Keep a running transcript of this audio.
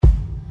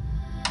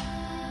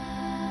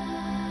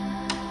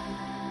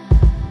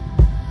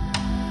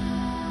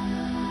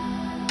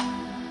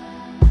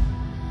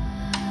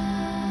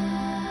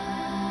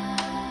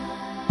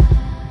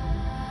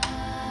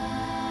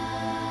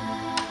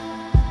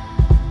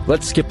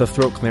Let's skip the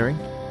throat clearing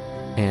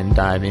and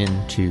dive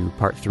into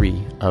part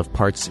 3 of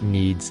Parts,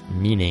 Needs,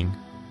 Meaning.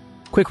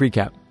 Quick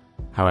recap,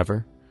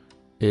 however,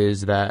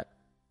 is that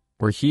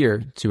we're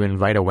here to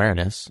invite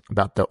awareness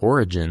about the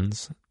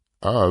origins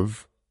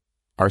of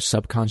our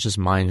subconscious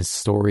mind's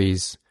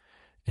stories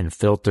and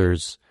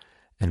filters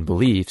and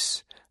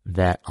beliefs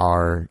that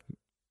are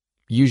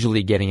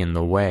usually getting in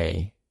the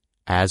way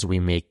as we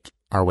make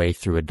our way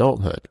through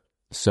adulthood.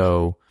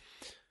 So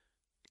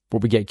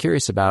what we get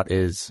curious about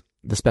is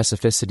the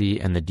specificity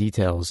and the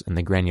details and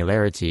the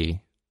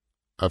granularity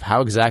of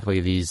how exactly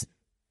these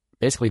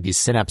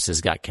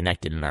synapses got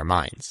connected in our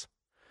minds.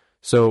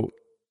 So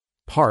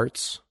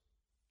parts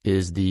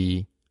is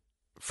the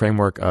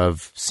framework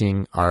of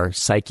seeing our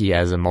psyche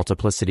as a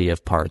multiplicity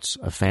of parts,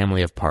 a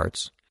family of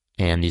parts.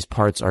 And these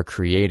parts are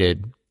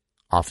created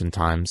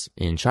oftentimes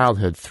in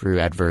childhood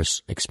through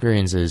adverse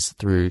experiences,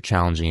 through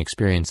challenging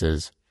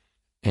experiences.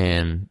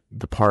 And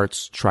the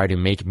parts try to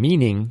make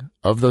meaning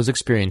of those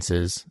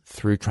experiences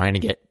through trying to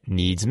get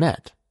needs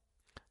met.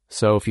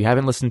 So if you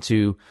haven't listened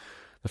to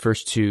the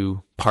first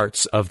 2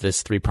 parts of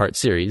this 3-part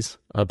series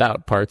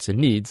about parts and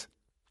needs,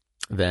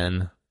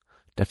 then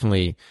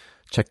definitely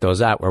check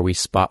those out where we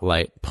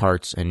spotlight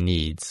parts and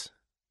needs.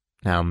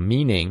 Now,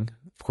 meaning,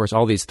 of course,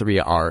 all these 3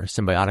 are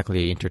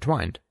symbiotically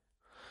intertwined.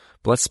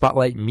 But let's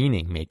spotlight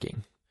meaning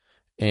making.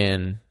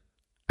 And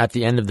at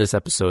the end of this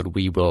episode,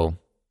 we will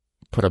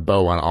put a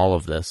bow on all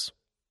of this.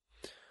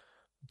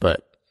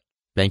 But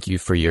thank you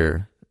for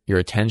your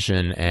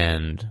attention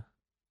and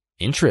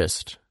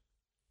interest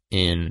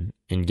in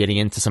getting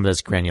into some of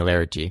this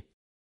granularity.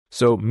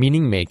 So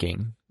meaning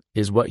making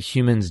is what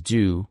humans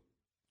do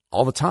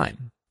all the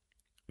time.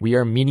 We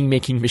are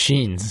meaning-making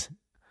machines.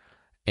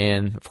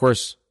 And, of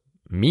course,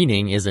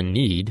 meaning is a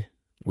need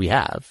we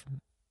have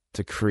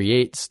to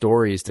create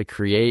stories, to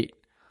create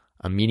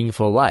a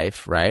meaningful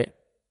life, right?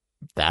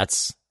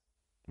 That's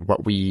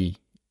what we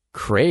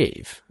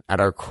crave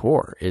at our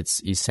core.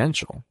 It's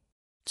essential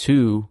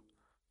to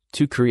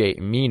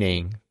create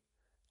meaning.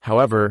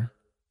 However,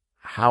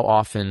 how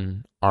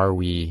often are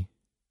we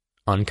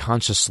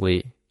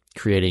unconsciously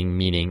creating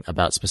meaning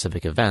about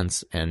specific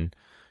events and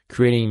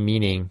creating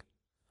meaning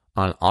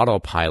on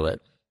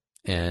autopilot,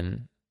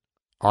 and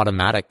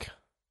automatic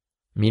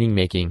meaning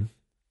making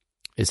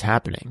is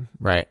happening,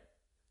 right?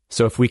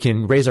 So if we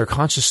can raise our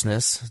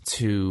consciousness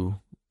to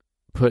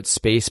put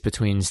space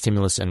between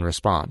stimulus and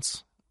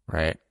response,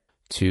 right?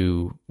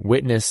 To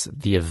witness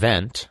the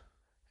event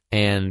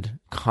and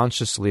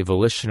consciously,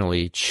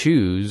 volitionally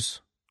choose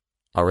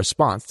a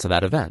response to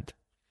that event.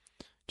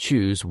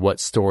 Choose what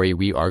story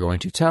we are going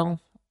to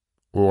tell,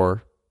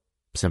 or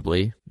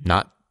simply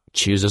not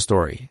choose a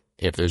story.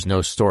 If there's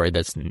no story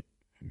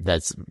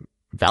that's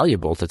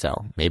valuable to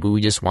tell, maybe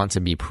we just want to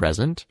be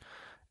present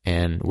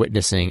and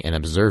witnessing and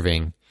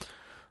observing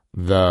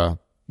the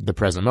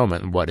present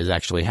moment, what is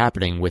actually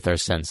happening with our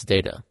sense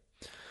data.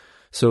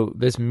 So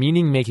this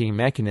meaning-making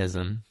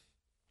mechanism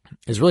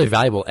is really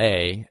valuable,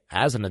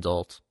 as an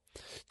adult,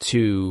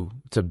 to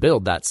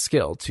build that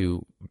skill,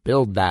 to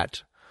build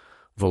that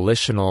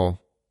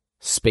volitional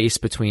space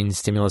between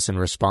stimulus and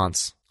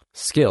response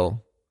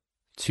skill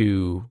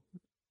to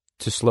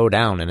slow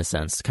down, in a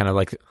sense, kind of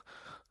like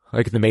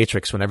the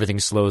Matrix when everything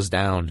slows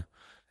down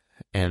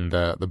and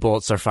the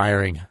bullets are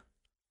firing,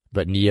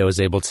 but Neo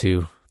is able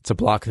to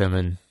block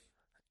them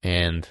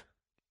and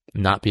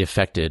not be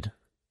affected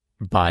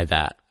by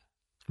that,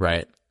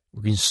 right?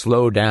 We can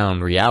slow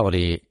down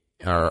reality,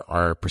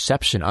 our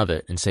perception of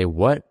it, and say,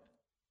 what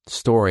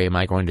story am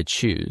I going to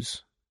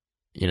choose?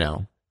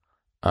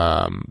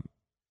 A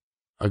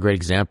great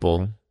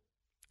example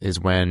is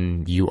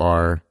when you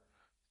are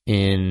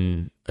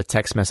in a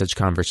text message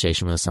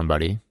conversation with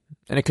somebody,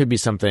 and it could be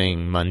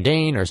something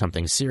mundane or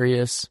something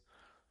serious,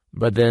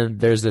 but then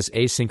there's this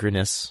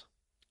asynchronous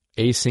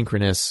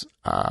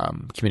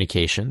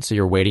communication, so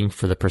you're waiting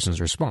for the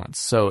person's response.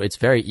 So it's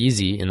very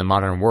easy in the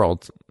modern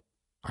world,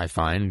 I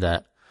find,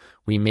 that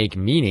we make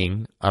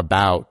meaning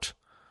about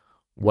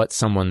what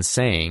someone's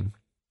saying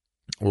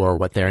or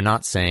what they're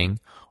not saying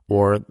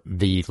or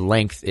the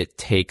length it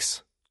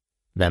takes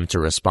them to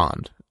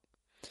respond.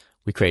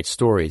 We create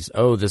stories.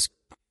 Oh, this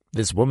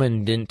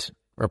woman didn't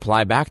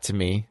reply back to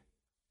me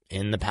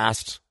in the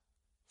past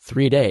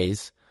 3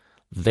 days,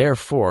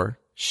 therefore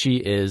she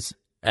is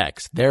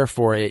X.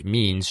 Therefore it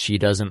means she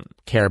doesn't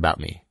care about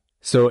me.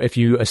 So if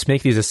you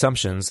make these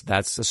assumptions,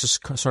 that's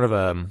just sort of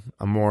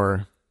a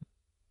more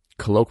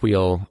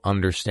colloquial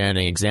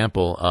understanding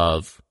example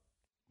of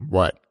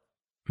what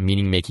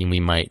meaning we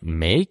might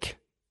make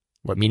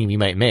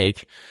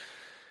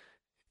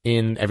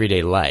in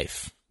everyday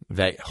life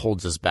that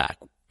holds us back.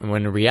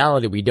 When in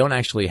reality, we don't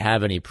actually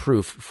have any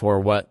proof for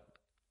what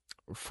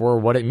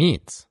it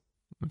means.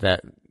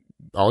 That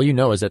all you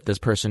know is that this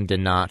person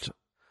did not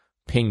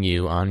ping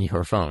you on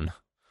your phone.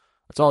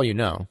 That's all you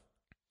know.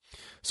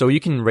 So you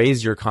can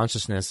raise your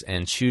consciousness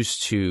and choose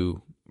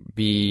to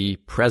be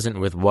present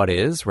with what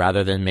is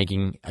rather than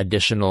making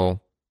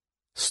additional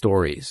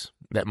stories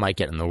that might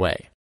get in the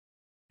way.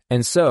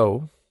 And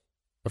so,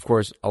 of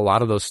course, a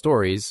lot of those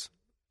stories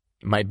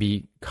might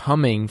be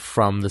coming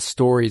from the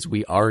stories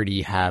we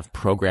already have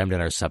programmed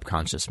in our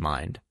subconscious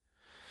mind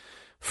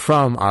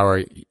from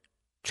our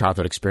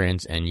childhood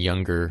experience and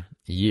younger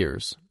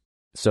years.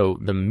 So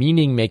the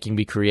meaning making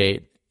we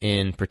create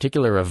in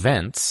particular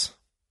events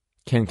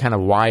can kind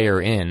of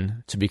wire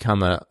in to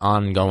become an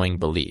ongoing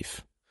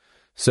belief.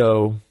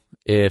 So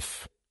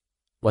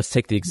let's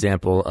take the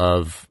example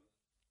of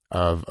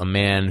a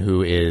man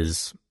who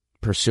is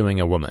pursuing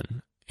a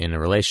woman in a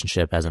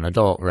relationship as an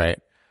adult, right?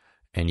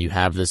 And you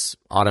have this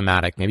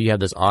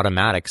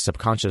automatic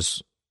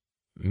subconscious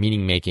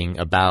meaning making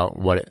about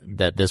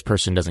that this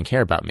person doesn't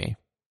care about me.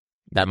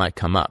 That might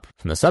come up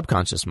from the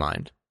subconscious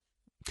mind.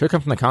 Could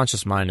come from the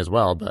conscious mind as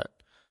well, but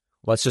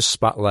let's just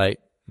spotlight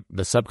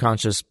the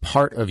subconscious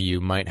part of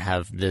you might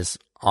have this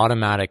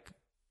automatic,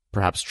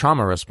 perhaps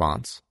trauma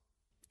response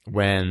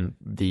when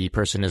the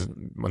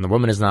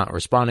woman is not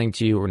responding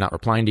to you or not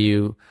replying to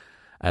you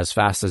as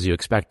fast as you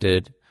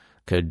expected.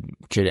 Could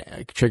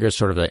trigger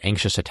sort of the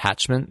anxious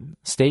attachment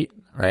state,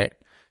 right?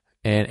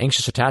 And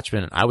anxious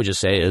attachment, I would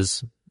just say,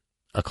 is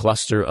a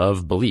cluster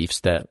of beliefs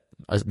that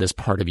this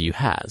part of you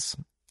has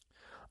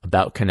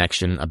about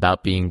connection,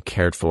 about being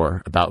cared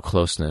for, about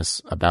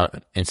closeness,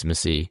 about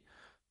intimacy,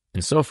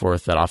 and so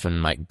forth, that often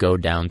might go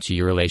down to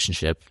your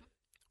relationship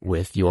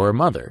with your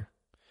mother.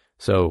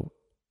 So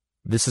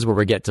this is where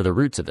we get to the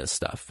roots of this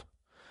stuff.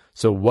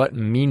 So what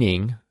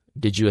meaning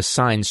did you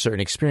assign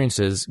certain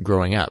experiences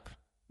growing up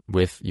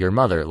with your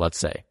mother, let's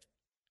say?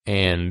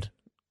 And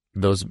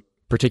those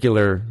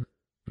particular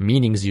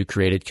meanings you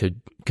created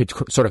could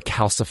sort of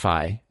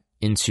calcify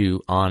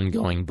into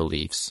ongoing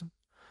beliefs,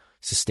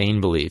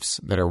 sustained beliefs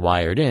that are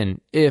wired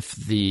in if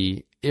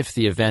the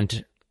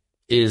event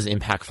is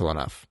impactful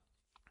enough.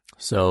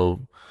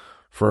 So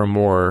for a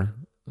more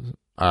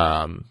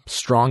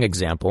strong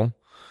example,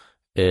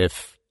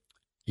 if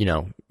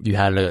you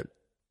had a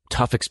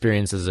tough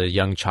experience as a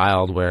young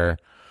child where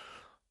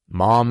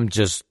mom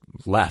just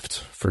left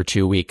for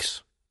 2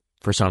 weeks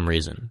for some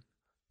reason.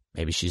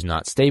 Maybe she's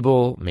not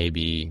stable.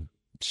 Maybe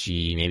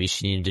she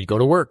needed to go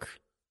to work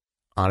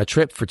on a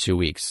trip for 2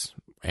 weeks,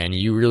 and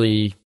you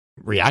really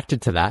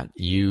reacted to that.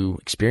 You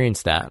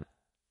experienced that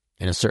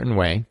in a certain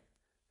way.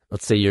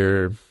 Let's say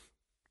you're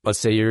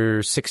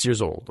 6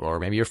 years old, or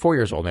maybe you're 4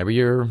 years old, maybe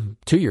you're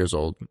 2 years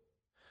old.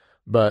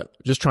 But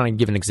just trying to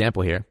give an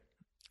example here.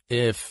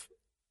 If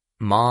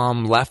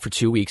mom left for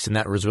 2 weeks and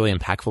that was really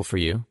impactful for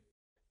you,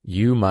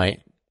 you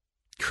might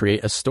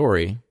create a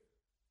story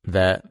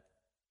that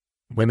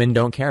women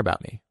don't care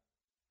about me.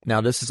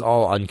 Now, this is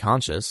all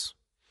unconscious.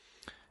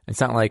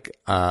 It's not like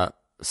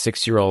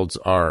 6-year-olds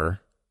are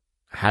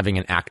having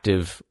an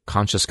active,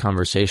 conscious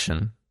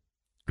conversation.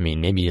 I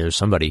mean, maybe there's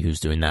somebody who's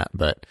doing that,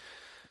 but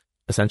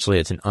essentially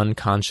it's an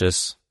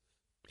unconscious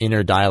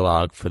inner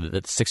dialogue that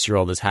the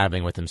 6-year-old is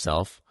having with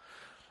himself.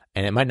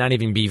 And it might not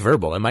even be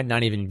verbal. It might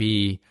not even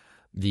be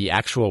the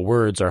actual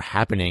words are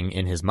happening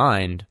in his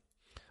mind,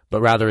 but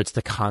rather it's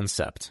the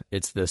concept.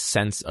 It's the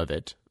sense of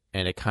it.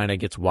 And it kind of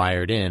gets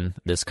wired in,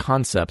 this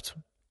concept.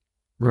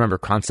 Remember,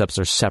 concepts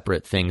are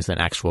separate things than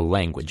actual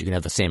language. You can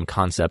have the same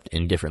concept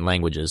in different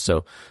languages.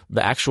 So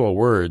the actual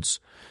words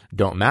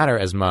don't matter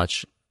as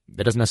much.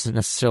 It doesn't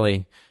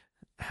necessarily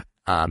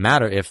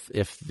matter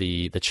if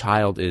the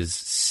child is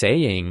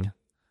saying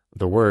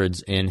the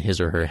words in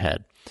his or her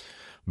head.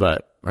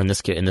 But in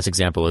this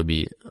example, it would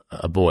be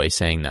a boy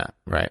saying that,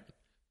 right?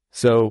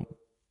 So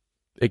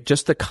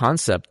just the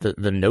concept,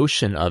 the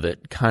notion of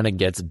it kind of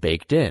gets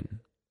baked in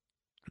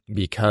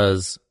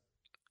because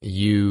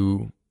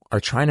you are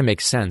trying to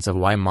make sense of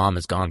why mom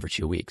is gone for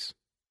 2 weeks.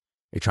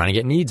 You're trying to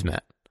get needs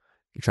met.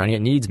 You're trying to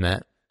get needs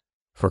met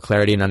for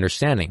clarity and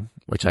understanding,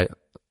 which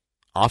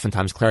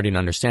oftentimes clarity and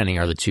understanding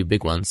are the two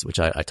big ones, which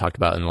I talked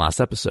about in the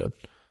last episode.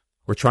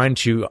 We're trying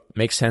to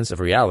make sense of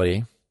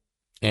reality.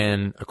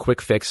 And a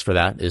quick fix for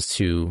that is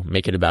to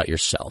make it about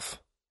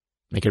yourself.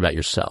 Make it about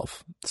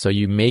yourself. So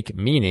you make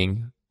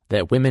meaning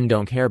that women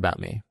don't care about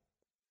me.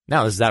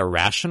 Now, is that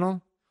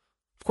rational?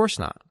 Of course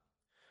not.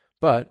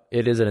 But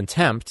it is an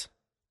attempt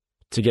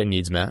to get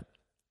needs met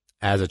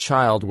as a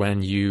child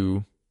when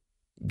you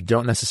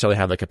don't necessarily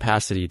have the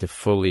capacity to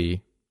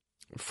fully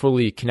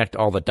connect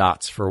all the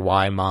dots for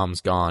why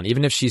mom's gone.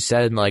 Even if she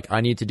said, like,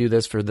 I need to do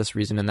this for this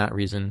reason and that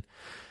reason,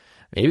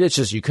 maybe it's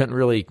just you couldn't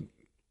really,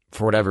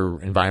 for whatever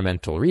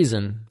environmental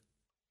reason,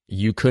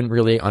 you couldn't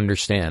really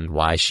understand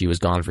why she was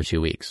gone for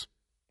 2 weeks.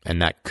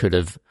 And that could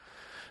have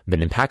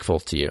been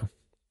impactful to you.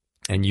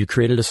 And you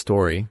created a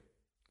story,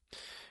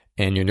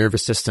 and your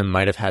nervous system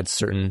might have had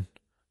certain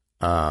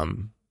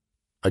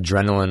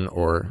adrenaline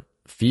or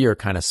fear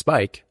kind of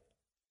spike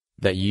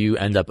that you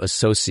end up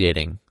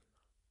associating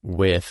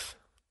with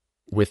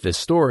this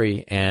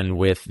story and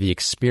with the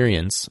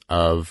experience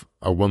of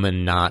a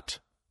woman not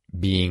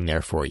being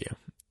there for you.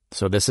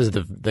 So this is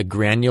the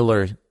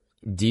granular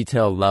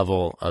detail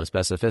level of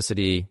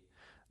specificity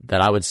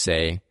that I would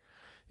say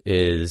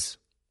is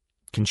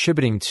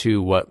contributing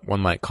to what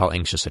one might call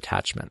anxious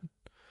attachment.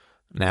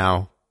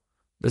 Now,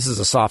 this is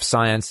a soft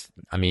science.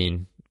 I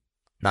mean,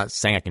 not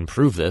saying I can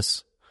prove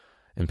this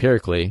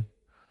empirically,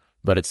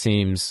 but it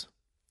seems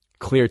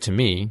clear to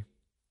me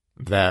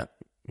that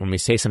when we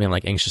say something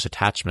like anxious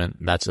attachment,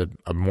 that's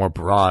a more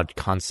broad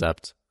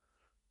concept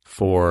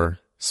for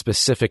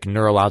specific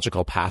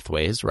neurological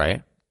pathways,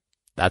 right?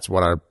 That's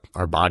what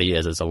our body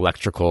is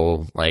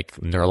electrical,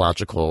 like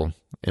neurological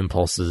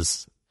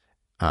impulses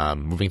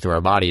moving through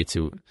our body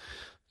to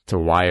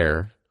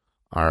wire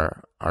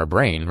our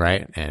brain,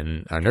 right?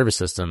 And our nervous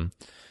system.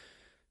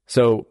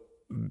 So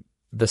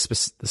the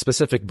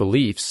specific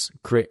beliefs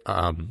create,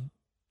 there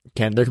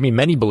can be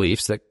many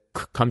beliefs that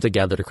come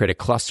together to create a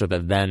cluster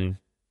that then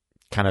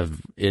kind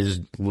of is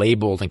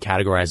labeled and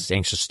categorized as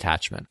anxious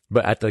attachment.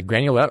 But at the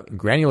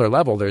granular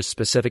level, there's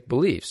specific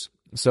beliefs.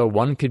 So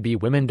one could be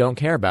women don't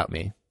care about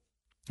me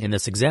in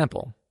this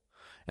example.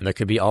 And there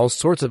could be all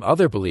sorts of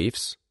other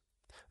beliefs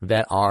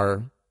that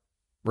are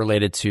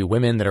related to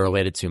women, that are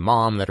related to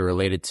mom, that are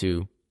related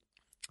to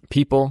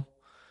people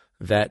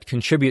that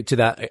contribute to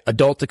that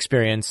adult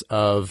experience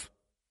of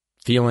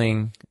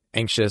feeling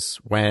anxious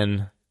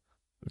when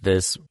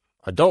this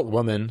adult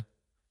woman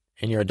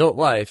in your adult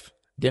life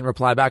didn't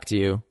reply back to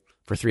you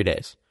for 3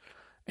 days.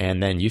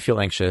 And then you feel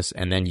anxious,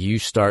 and then you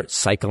start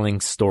cycling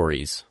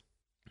stories.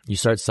 You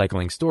start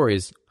cycling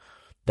stories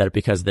that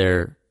because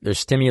they're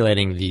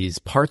stimulating these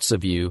parts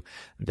of you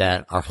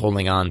that are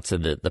holding on to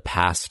the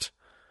past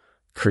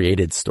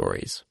created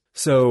stories.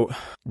 So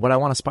what I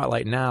want to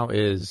spotlight now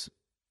is,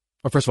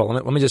 well, first of all,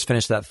 let me just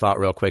finish that thought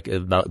real quick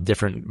about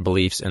different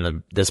beliefs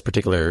in this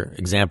particular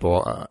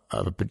example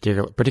of a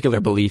particular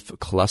belief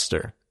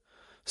cluster.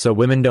 So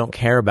women don't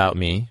care about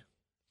me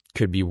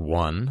could be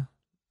one.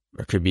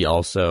 There could be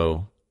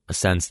also a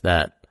sense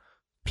that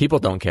people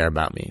don't care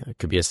about me. It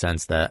could be a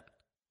sense that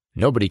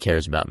nobody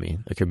cares about me.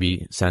 It could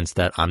be a sense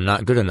that I'm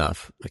not good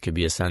enough. It could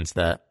be a sense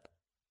that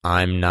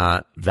I'm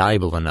not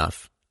valuable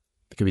enough.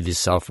 It could be these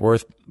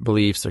self-worth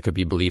beliefs. There could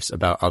be beliefs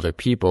about other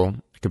people.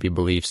 It could be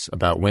beliefs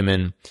about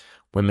women.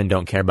 Women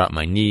don't care about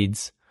my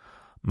needs.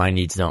 My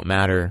needs don't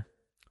matter.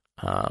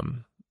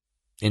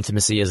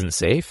 Intimacy isn't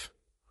safe,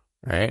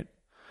 right?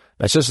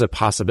 That's just a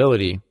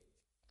possibility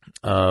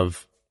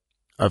of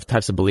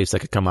types of beliefs that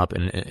could come up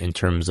in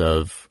terms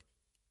of,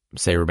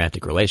 say,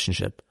 romantic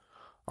relationship.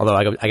 Although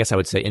I guess I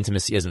would say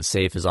intimacy isn't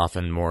safe is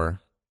often more,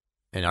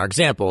 in our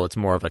example, it's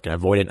more of like an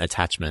avoidant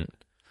attachment.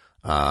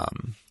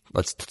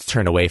 Let's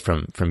turn away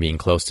from being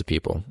close to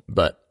people.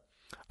 But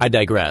I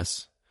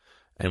digress.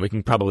 And we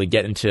can probably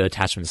get into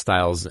attachment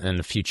styles in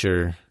the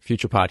future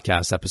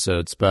podcast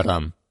episodes. But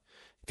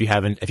if you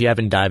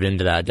haven't dived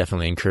into that, I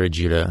definitely encourage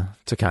you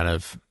to kind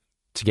of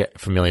to get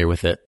familiar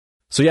with it.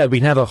 So yeah, we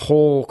can have a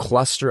whole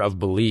cluster of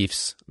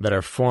beliefs that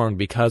are formed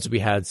because we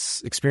had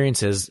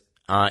experiences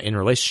in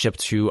relationship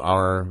to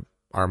our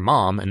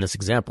mom in this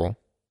example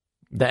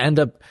that end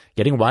up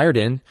getting wired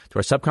in to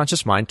our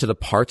subconscious mind, to the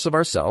parts of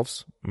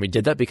ourselves. And we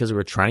did that because we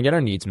were trying to get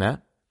our needs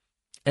met.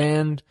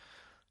 And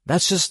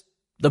that's just,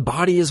 the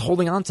body is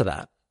holding on to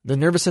that. The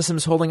nervous system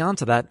is holding on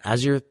to that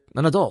as you're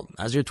an adult,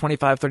 as you're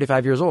 25,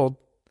 35 years old.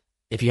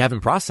 If you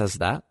haven't processed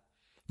that,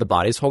 the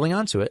body's holding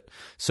on to it.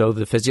 So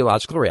the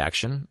physiological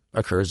reaction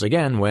occurs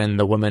again when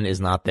the woman is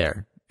not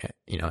there.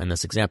 In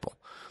this example,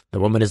 the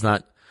woman is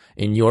not,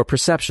 in your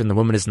perception, the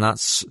woman is not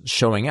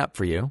showing up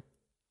for you.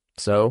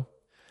 So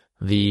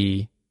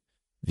the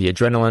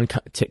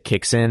adrenaline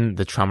kicks in,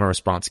 the trauma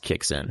response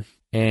kicks in.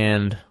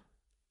 And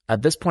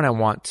at this point, I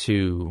want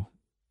to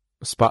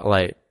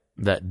spotlight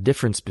that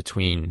difference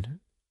between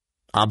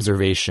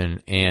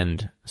observation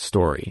and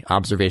story,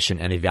 observation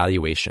and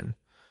evaluation.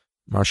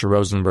 Marsha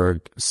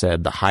Rosenberg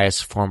said the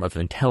highest form of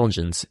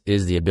intelligence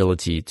is the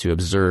ability to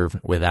observe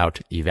without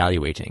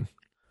evaluating.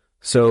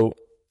 So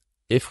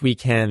if we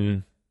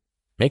can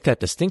make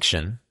that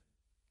distinction,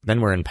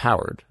 then we're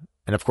empowered.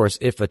 And of course,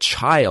 if a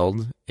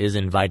child is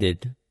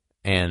invited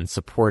and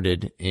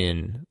supported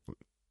in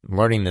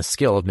learning the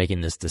skill of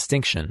making this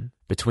distinction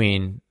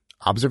between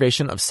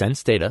observation of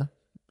sense data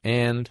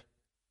and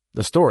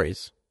the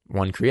stories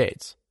one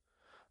creates,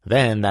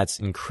 then that's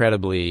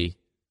incredibly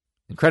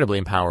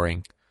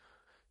empowering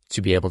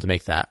to be able to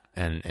make that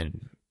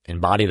and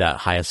embody that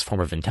highest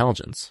form of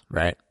intelligence,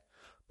 right?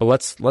 But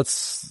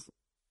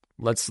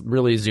let's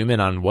really zoom in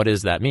on what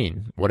does that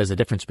mean? What is the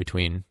difference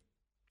between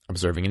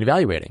observing and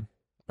evaluating?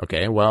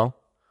 Okay, well,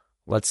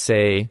 let's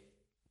take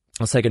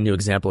a new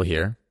example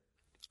here.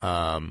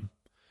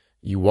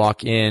 You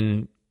walk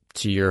in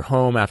to your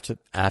home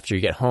after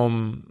you get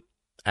home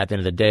at the end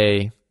of the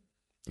day.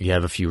 You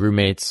have a few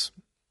roommates,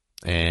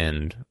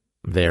 and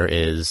there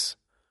is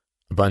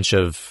a bunch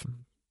of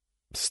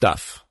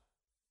stuff,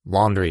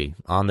 laundry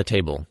on the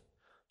table.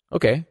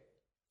 Okay,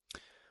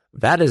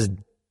 that is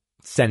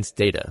sense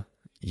data.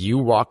 You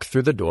walk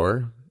through the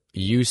door,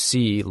 you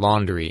see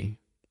laundry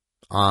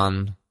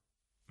on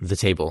the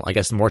table. I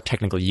guess more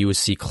technically, you would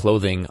see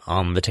clothing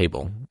on the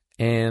table.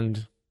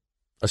 And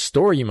a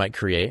story you might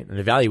create, an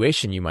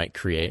evaluation you might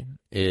create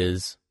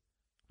is,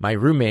 my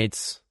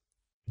roommates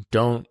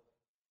don't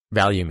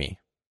value me,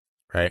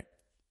 right?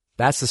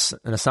 That's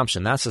an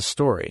assumption. That's a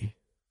story.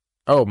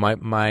 Oh,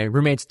 my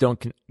roommates don't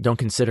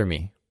consider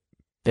me.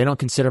 They don't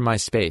consider my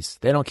space.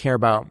 They don't care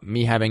about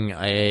me having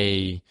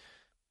a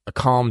a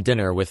calm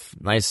dinner with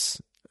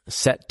nice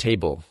set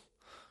table,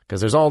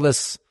 because there's all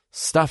this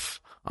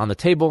stuff on the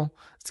table.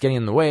 It's getting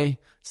in the way.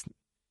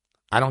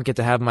 I don't get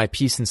to have my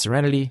peace and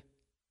serenity.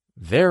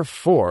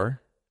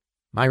 Therefore,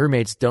 my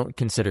roommates don't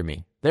consider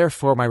me.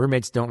 Therefore, my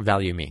roommates don't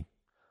value me.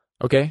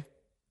 Okay?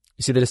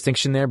 You see the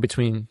distinction there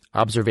between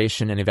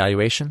observation and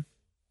evaluation?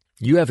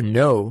 You have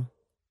no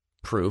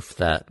proof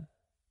that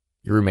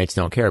your roommates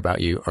don't care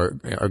about you or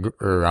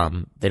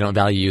they don't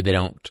value you, they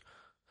don't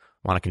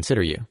want to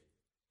consider you.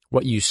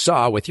 What you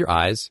saw with your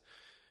eyes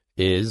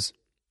is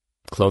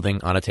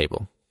clothing on a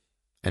table.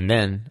 And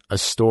then a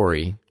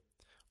story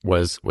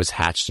was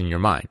hatched in your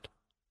mind.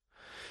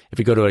 If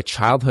we go to a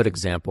childhood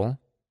example,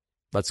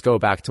 let's go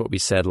back to what we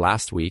said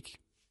last week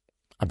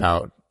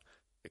about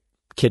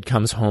kid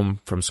comes home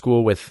from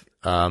school with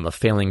a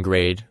failing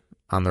grade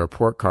on the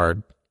report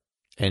card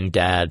and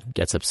dad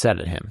gets upset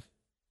at him.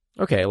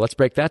 Okay, let's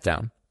break that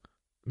down.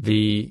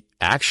 The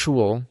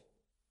actual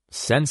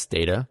sense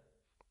data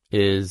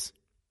is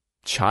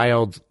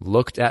child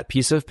looked at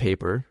piece of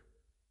paper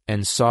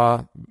and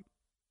saw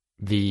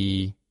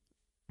the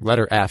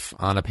letter F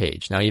on a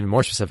page. Now, even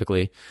more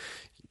specifically,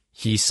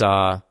 he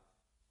saw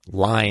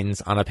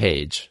lines on a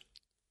page,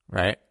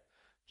 right?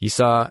 He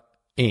saw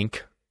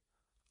ink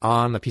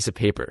on a piece of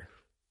paper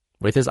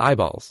with his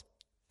eyeballs.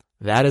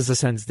 That is the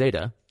sense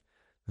data.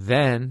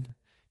 Then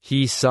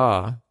he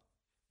saw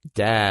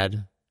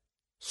dad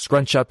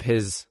scrunch up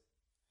his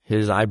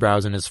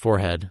eyebrows and his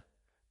forehead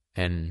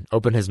and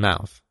open his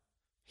mouth.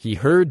 He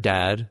heard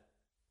dad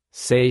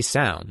say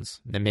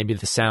sounds, and maybe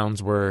the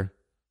sounds were,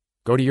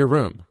 go to your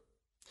room.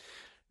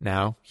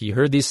 Now, he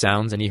heard these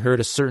sounds and he heard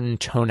a certain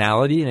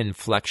tonality and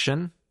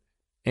inflection,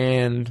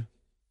 and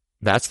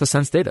that's the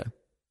sense data.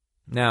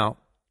 Now,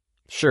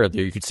 sure,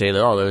 you could say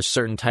that, there's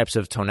certain types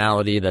of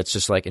tonality that's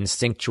just like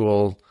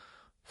instinctual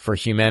for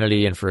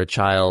humanity and for a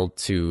child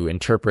to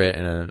interpret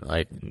and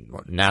like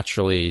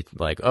naturally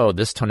like,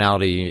 this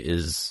tonality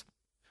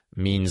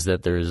means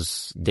that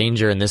there's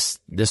danger and this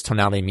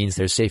tonality means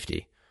there's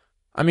safety.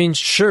 I mean,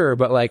 sure,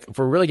 but like if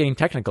we're really getting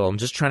technical, I'm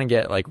just trying to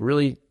get like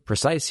really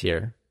precise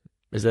here,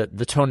 is that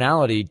the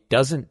tonality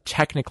doesn't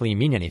technically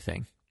mean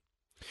anything.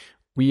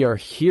 We are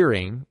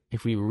hearing,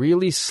 if we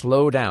really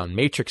slow down,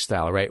 matrix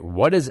style, right,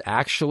 what is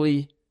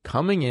actually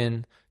coming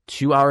in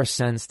to our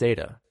sense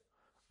data,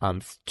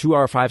 to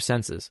our five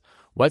senses.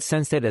 What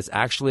sense data is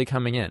actually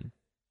coming in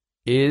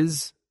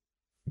is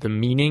the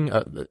meaning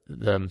of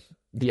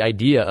the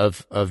idea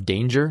of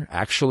danger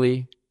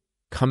actually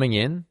coming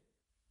in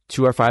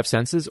to our five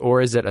senses,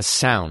 or is it a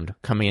sound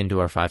coming into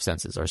our five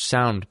senses? Or a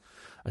sound,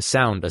 a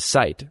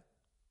sight,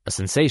 a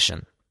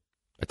sensation,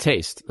 a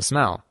taste, a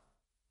smell.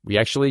 We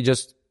actually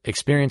just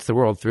experience the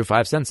world through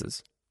five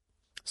senses.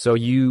 So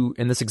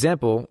in this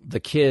example, the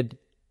kid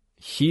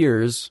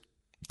hears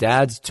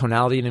dad's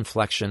tonality and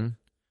inflection.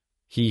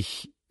 He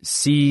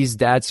sees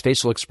dad's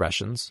facial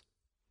expressions,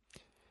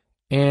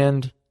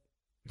 and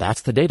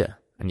that's the data.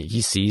 And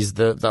he sees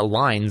the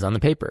lines on the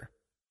paper.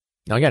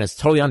 Now, again, it's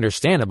totally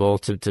understandable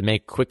to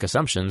make quick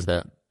assumptions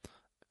that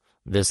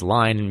this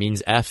line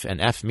means F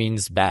and F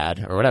means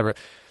bad or whatever.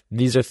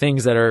 These are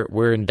things that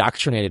we're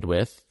indoctrinated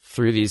with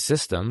through these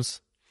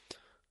systems,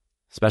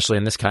 especially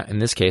in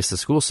this case, the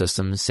school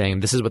system is saying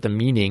this is what the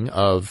meaning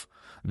of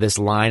this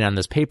line on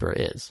this paper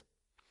is.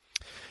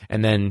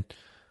 And then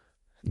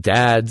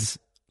dad's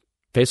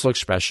facial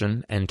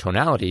expression and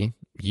tonality,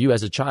 you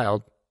as a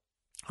child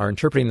are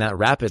interpreting that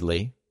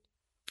rapidly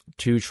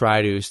to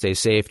try to stay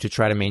safe, to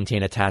try to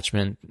maintain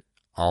attachment,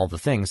 all the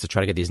things to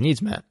try to get these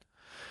needs met.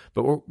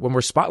 But when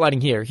we're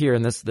spotlighting here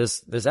in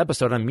this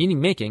episode on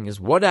meaning making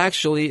is what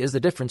actually is the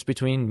difference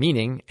between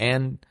meaning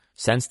and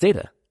sense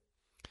data.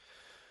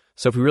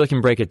 So if we really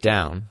can break it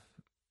down,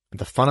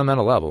 the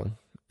fundamental level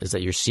is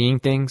that you're seeing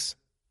things,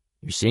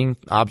 you're seeing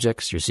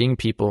objects, you're seeing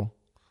people,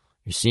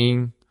 you're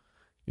seeing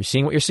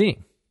what you're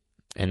seeing.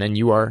 And then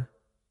you are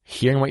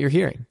hearing what you're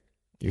hearing.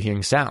 You're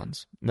hearing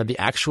sounds. Now, the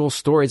actual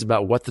stories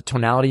about what the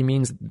tonality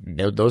means,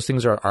 those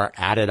things are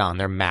added on.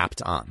 They're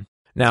mapped on.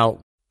 Now,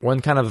 one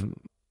kind of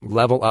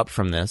level up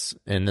from this,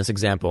 in this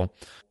example,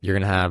 you're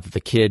going to have the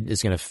kid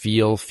is going to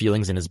feel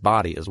feelings in his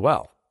body as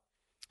well.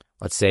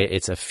 Let's say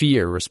it's a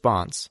fear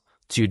response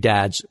to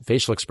dad's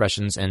facial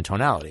expressions and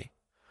tonality.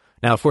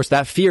 Now, of course,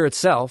 that fear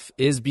itself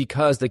is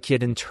because the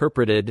kid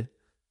interpreted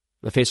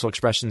the facial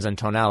expressions and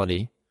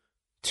tonality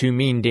to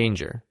mean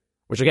danger,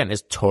 which again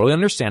is totally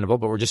understandable,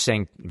 but we're just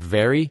saying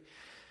very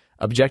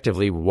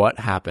objectively what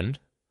happened.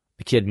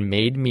 The kid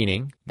made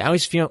meaning. Now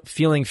he's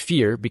feeling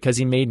fear because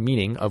he made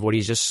meaning of what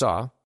he just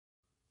saw.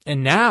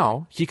 And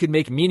now he could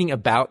make meaning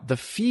about the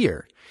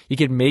fear. He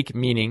could make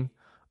meaning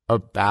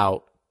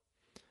about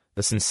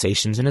the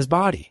sensations in his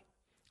body.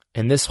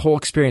 And this whole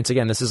experience,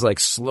 again, this is like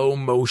slow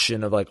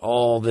motion of like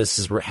all this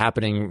is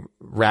happening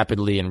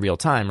rapidly in real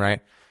time,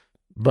 right?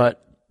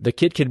 But the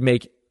kid could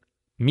make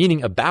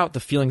meaning about the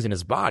feelings in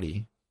his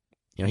body.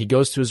 You know, he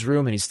goes to his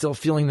room and he's still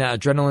feeling that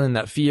adrenaline and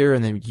that fear,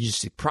 and then he's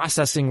just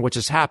processing what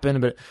just happened,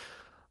 but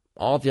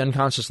all at the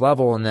unconscious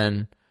level, and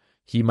then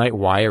he might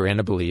wire in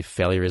a belief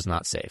failure is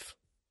not safe.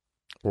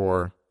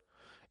 Or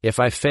If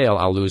I fail,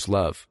 I'll lose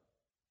love.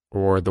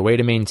 Or the way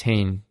to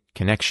maintain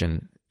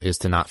connection is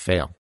to not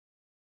fail.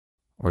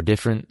 Or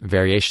different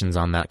variations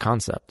on that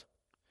concept.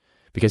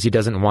 Because he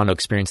doesn't want to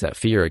experience that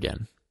fear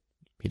again.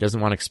 He doesn't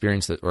want to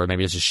experience that, or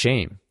maybe it's just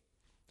shame.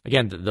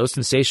 Again, those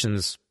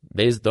sensations,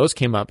 those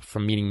came up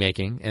from meaning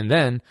making, and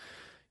then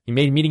he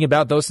made meaning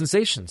about those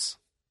sensations.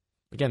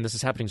 Again, this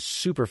is happening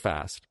super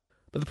fast.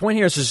 But the point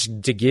here is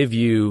just to give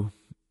you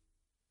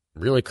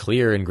really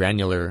clear and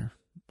granular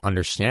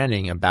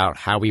understanding about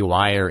how we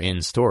wire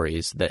in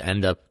stories that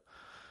end up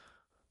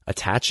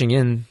attaching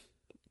in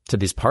to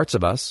these parts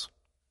of us,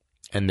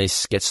 and they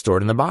get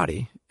stored in the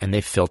body, and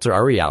they filter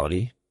our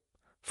reality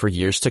for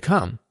years to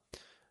come.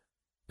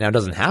 Now, it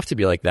doesn't have to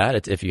be like that.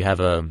 It's if you have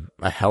a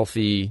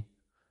healthy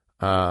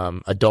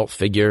adult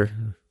figure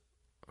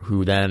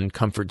who then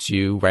comforts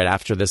you right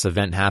after this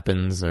event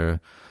happens, or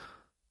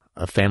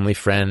a family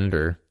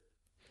friend,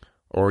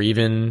 or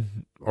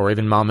even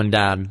mom and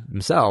dad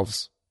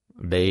themselves,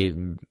 they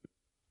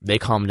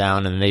calm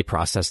down and they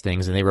process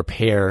things and they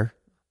repair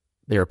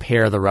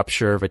the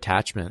rupture of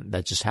attachment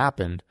that just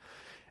happened.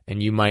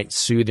 And you might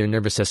soothe your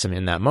nervous system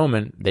in that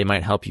moment. They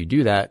might help you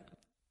do that,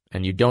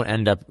 and you don't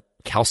end up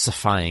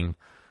calcifying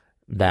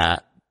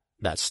that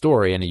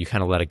story, and you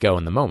kind of let it go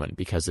in the moment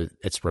because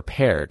it's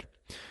repaired.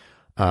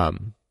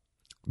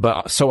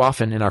 But so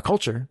often in our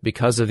culture,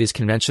 because of these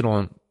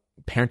conventional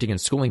parenting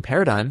and schooling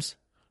paradigms,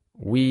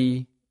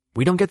 we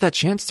don't get that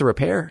chance to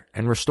repair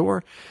and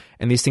restore,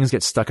 and these things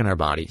get stuck in our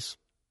bodies.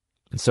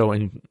 And so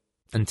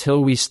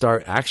until we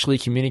start actually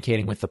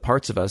communicating with the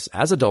parts of us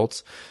as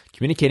adults,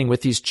 communicating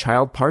with these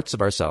child parts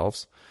of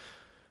ourselves,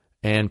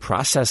 and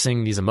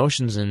processing these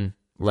emotions and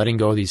letting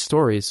go of these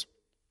stories,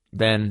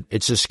 then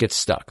it just gets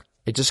stuck.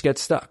 It just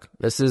gets stuck.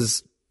 This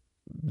is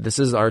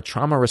our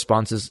trauma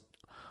responses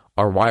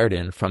are wired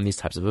in from these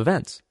types of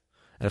events.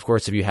 And of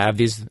course, if you have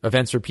these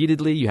events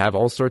repeatedly, you have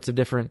all sorts of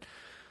different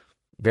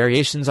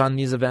variations on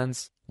these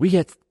events. We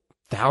get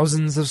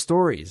thousands of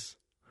stories.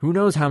 Who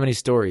knows how many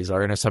stories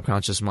are in our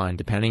subconscious mind,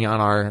 depending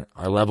on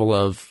our level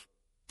of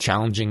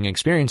challenging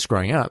experience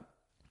growing up.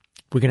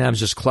 We can have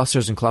just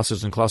clusters and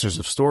clusters and clusters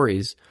of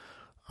stories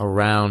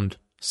around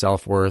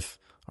self-worth,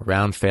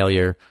 around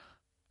failure,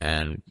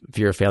 and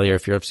fear of failure,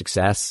 fear of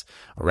success,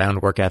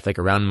 around work ethic,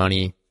 around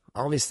money,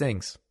 all these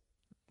things.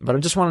 But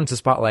I'm just wanting to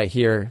spotlight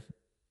here,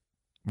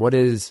 what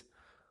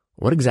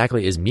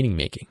exactly is meaning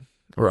making?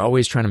 We're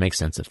always trying to make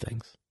sense of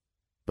things.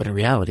 But in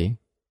reality,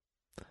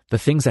 the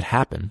things that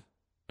happen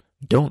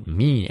don't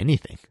mean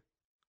anything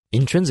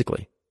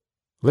intrinsically.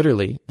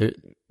 Literally,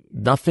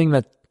 nothing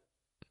that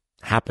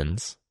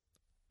happens.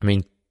 I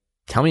mean,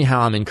 tell me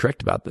how I'm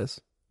incorrect about this.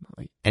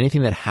 Like,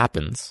 anything that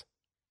happens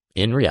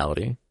in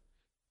reality,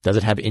 does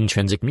it have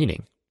intrinsic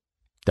meaning?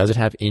 Does it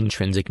have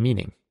intrinsic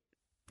meaning?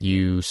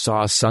 You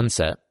saw a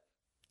sunset.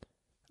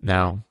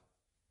 Now,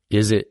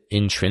 is it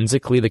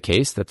intrinsically the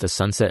case that the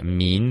sunset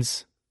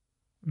means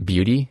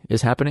beauty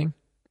is happening?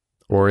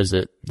 Or is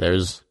it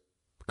there's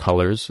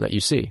colors that you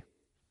see?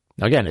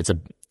 Now, again,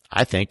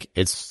 I think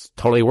it's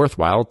totally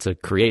worthwhile to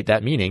create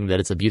that meaning that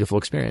it's a beautiful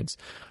experience.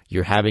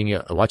 You're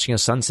watching a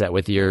sunset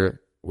with your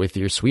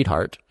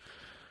sweetheart,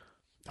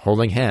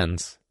 holding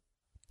hands.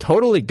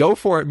 Totally go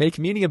for it. Make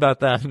meaning about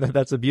that.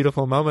 That's a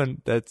beautiful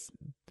moment.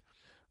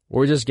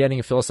 We're just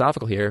getting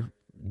philosophical here.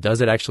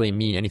 Does it actually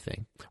mean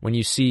anything? When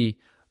you see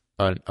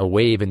a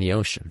wave in the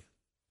ocean,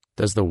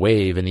 does the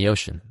wave in the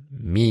ocean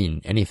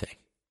mean anything?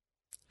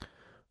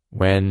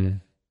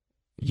 When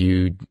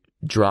you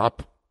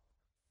drop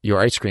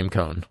your ice cream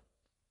cone,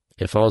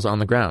 it falls on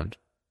the ground.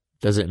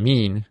 Does it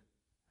mean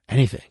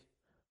anything?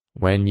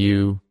 When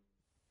you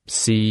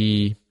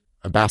see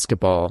a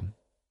basketball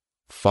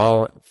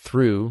fall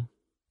through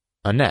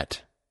a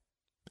net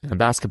in a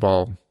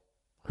basketball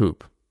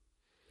hoop,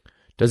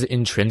 does it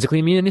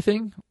intrinsically mean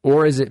anything?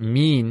 Or does it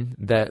mean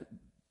that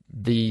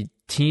the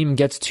team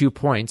gets 2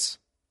 points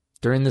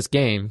during this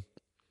game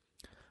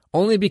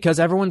only because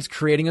everyone's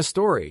creating a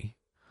story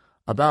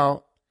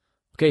about,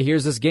 okay,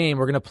 here's this game,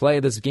 we're going to play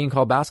this game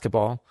called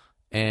basketball,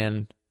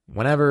 and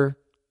whenever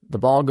the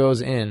ball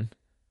goes in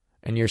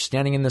and you're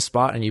standing in this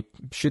spot and you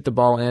shoot the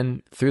ball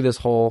in through this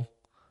hole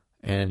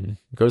and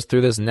goes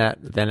through this net,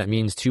 then it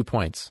means 2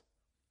 points.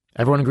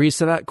 Everyone agrees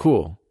to that?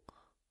 Cool.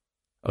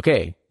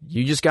 Okay,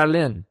 you just got it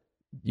in.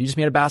 You just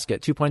made a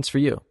basket, 2 points for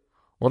you.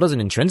 Well, it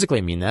doesn't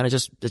intrinsically mean that. It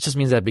just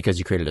means that because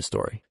you created a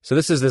story. So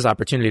this is this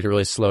opportunity to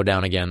really slow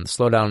down again,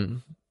 slow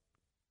down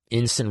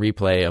instant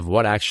replay of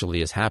what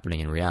actually is happening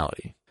in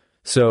reality.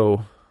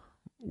 So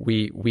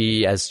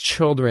we as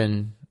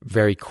children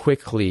very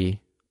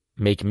quickly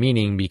make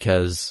meaning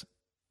because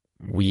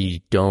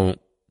we don't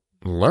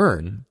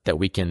learn that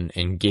we can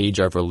engage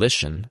our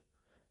volition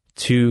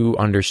to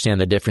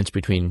understand the difference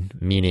between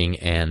meaning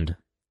and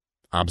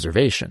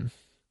observation.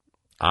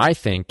 I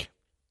think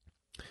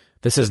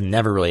this has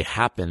never really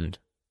happened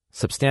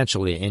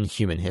substantially in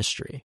human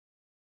history,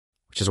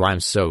 which is why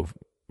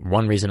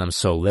one reason I'm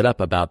so lit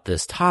up about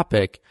this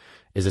topic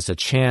is it's a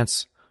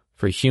chance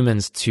for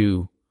humans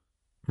to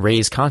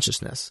raise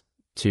consciousness,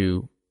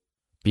 to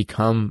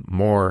become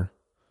more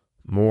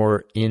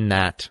more in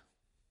that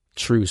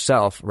true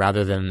self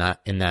rather than that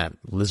in that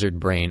lizard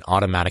brain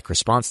automatic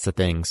response to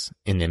things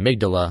in the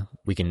amygdala,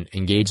 we can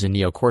engage the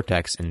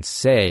neocortex and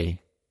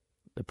say,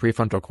 the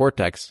prefrontal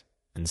cortex,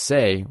 and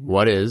say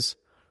what is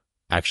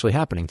actually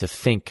happening, to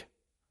think,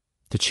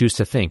 to choose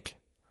to think.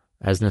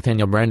 As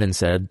Nathaniel Branden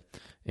said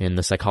in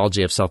The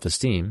Psychology of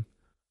Self-Esteem,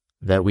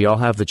 that we all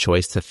have the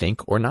choice to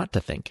think or not to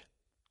think.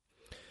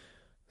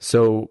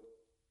 So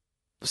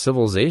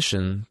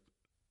civilization,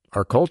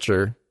 our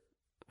culture,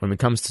 when it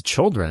comes to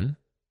children,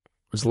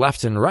 was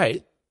left and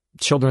right.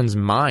 Children's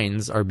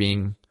minds are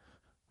being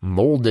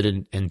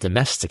molded and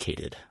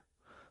domesticated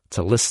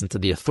to listen to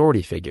the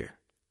authority figure.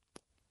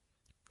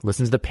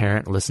 Listen to the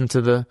parent, listen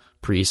to the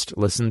priest,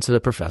 listen to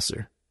the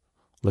professor,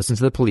 listen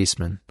to the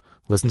policeman,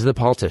 listen to the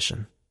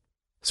politician.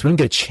 So we don't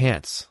get a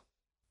chance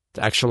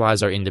to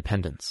actualize our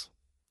independence.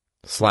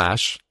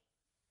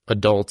 /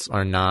 adults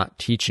are not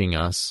teaching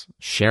us,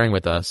 sharing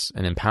with us,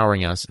 and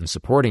empowering us and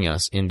supporting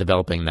us in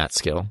developing that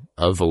skill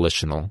of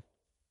volitional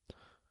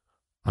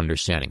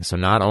understanding. So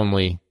not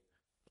only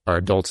are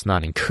adults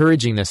not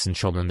encouraging this in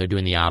children, they're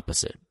doing the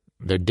opposite.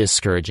 They're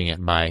discouraging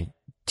it by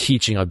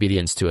teaching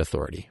obedience to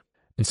authority.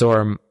 And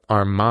so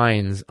our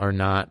minds are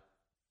not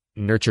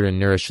nurtured and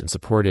nourished and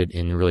supported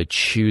in really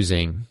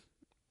choosing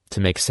to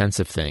make sense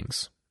of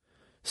things.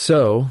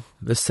 So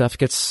this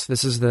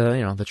is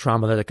the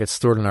trauma that gets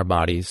stored in our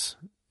bodies.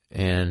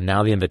 And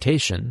now the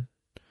invitation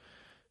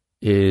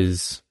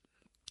is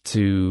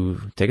to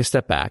take a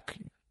step back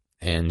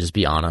and just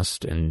be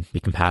honest and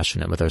be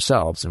compassionate with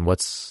ourselves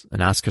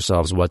and ask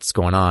ourselves what's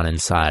going on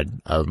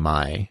inside of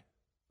my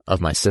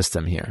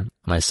system here,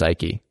 my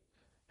psyche,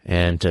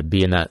 and to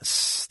be in that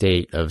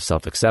state of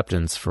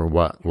self-acceptance for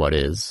what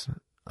is,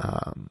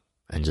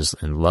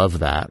 and love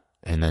that,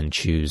 and then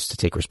choose to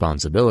take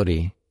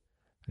responsibility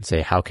and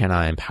say, how can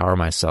I empower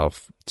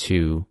myself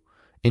to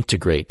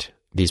integrate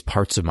these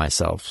parts of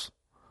myself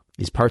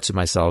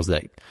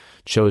that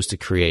chose to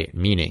create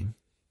meaning,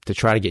 to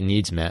try to get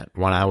needs met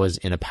when I was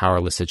in a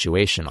powerless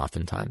situation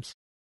oftentimes.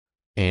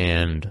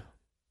 And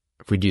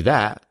if we do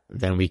that,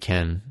 then we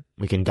can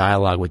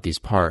dialogue with these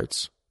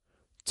parts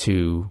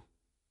to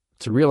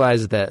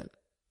realize that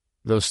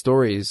those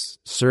stories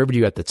served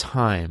you at the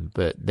time,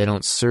 but they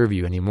don't serve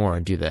you anymore,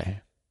 do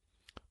they?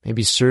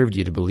 Maybe served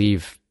you to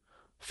believe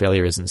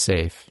failure isn't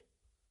safe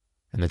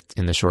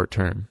in the short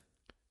term.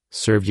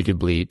 Served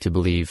you to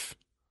believe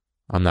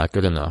I'm not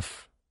good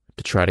enough,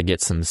 to try to get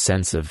some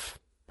sense of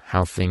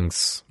how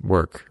things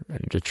work,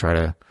 and to try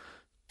to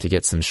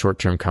get some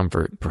short-term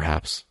comfort,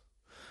 perhaps.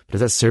 But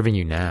is that serving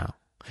you now?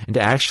 And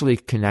to actually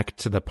connect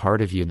to the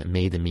part of you that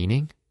made the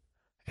meaning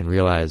and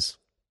realize,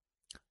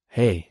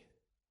 hey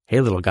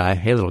little guy,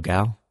 hey little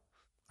gal,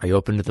 are you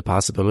open to the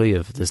possibility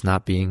of this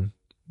not being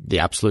the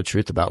absolute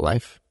truth about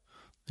life?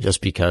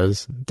 Just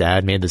because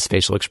dad made this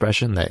facial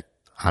expression that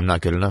I'm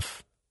not good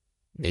enough,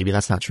 maybe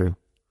that's not true.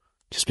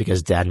 Just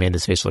because dad made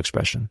this facial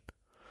expression,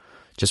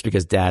 just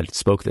because dad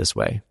spoke this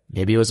way,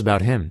 maybe it was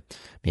about him.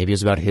 Maybe it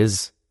was about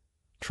his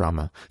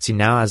trauma. See,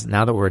 now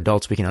that we're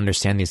adults, we can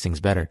understand these things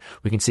better.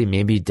 We can see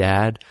maybe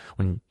dad,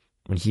 when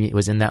he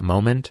was in that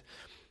moment,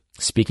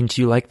 speaking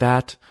to you like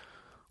that,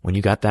 when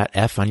you got that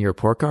F on your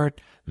report card,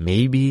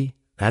 maybe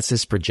that's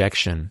his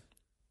projection.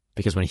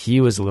 Because when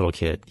he was a little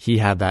kid, he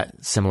had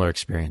that similar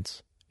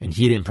experience, and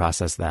he didn't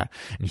process that,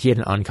 and he had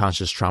an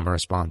unconscious trauma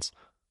response.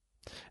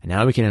 And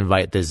now we can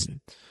invite this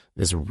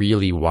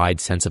really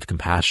wide sense of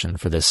compassion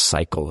for this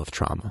cycle of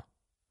trauma.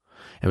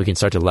 And we can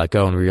start to let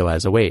go and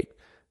realize, oh wait,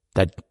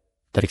 that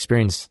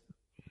experience,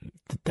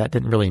 that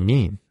didn't really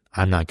mean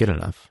I'm not good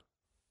enough.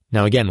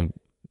 Now again,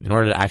 in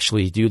order to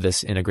actually do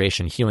this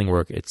integration healing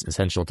work, it's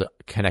essential to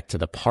connect to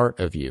the part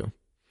of you,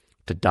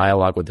 to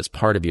dialogue with this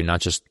part of you,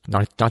 not just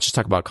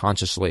talk about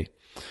consciously,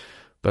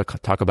 but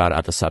talk about it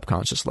at the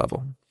subconscious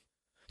level.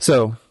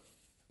 So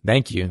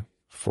thank you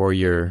for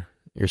your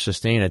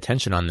sustained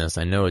attention on this.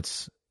 I know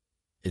it's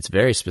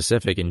very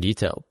specific and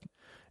detailed,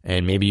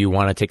 and maybe you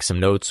want to take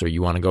some notes or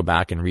you want to go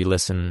back and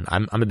re-listen.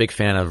 I'm a big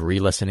fan of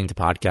re-listening to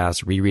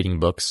podcasts, rereading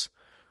books.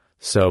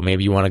 So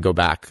maybe you want to go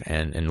back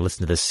and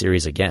listen to this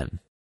series again,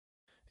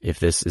 if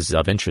this is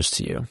of interest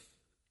to you.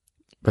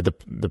 But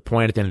the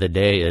point at the end of the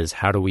day is,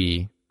 how do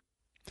we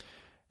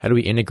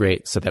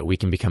integrate so that we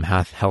can become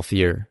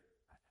healthier,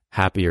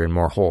 happier, and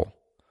more whole,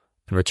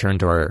 and return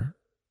to our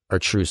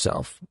true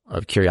self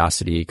of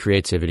curiosity,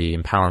 creativity,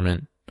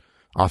 empowerment,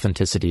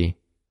 authenticity,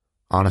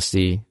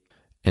 honesty,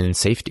 and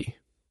safety,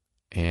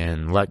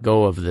 and let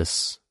go of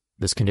this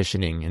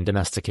conditioning and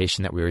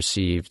domestication that we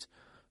received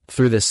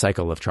through this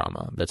cycle of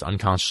trauma that's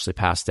unconsciously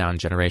passed down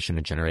generation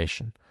to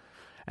generation.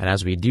 And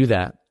as we do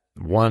that,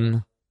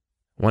 one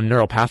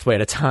neural pathway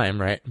at a time,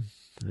 right?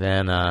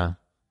 Then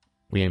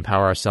we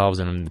empower ourselves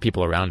and the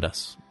people around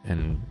us,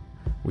 and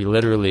we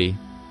literally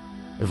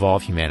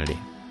evolve humanity.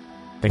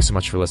 Thanks so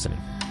much for listening.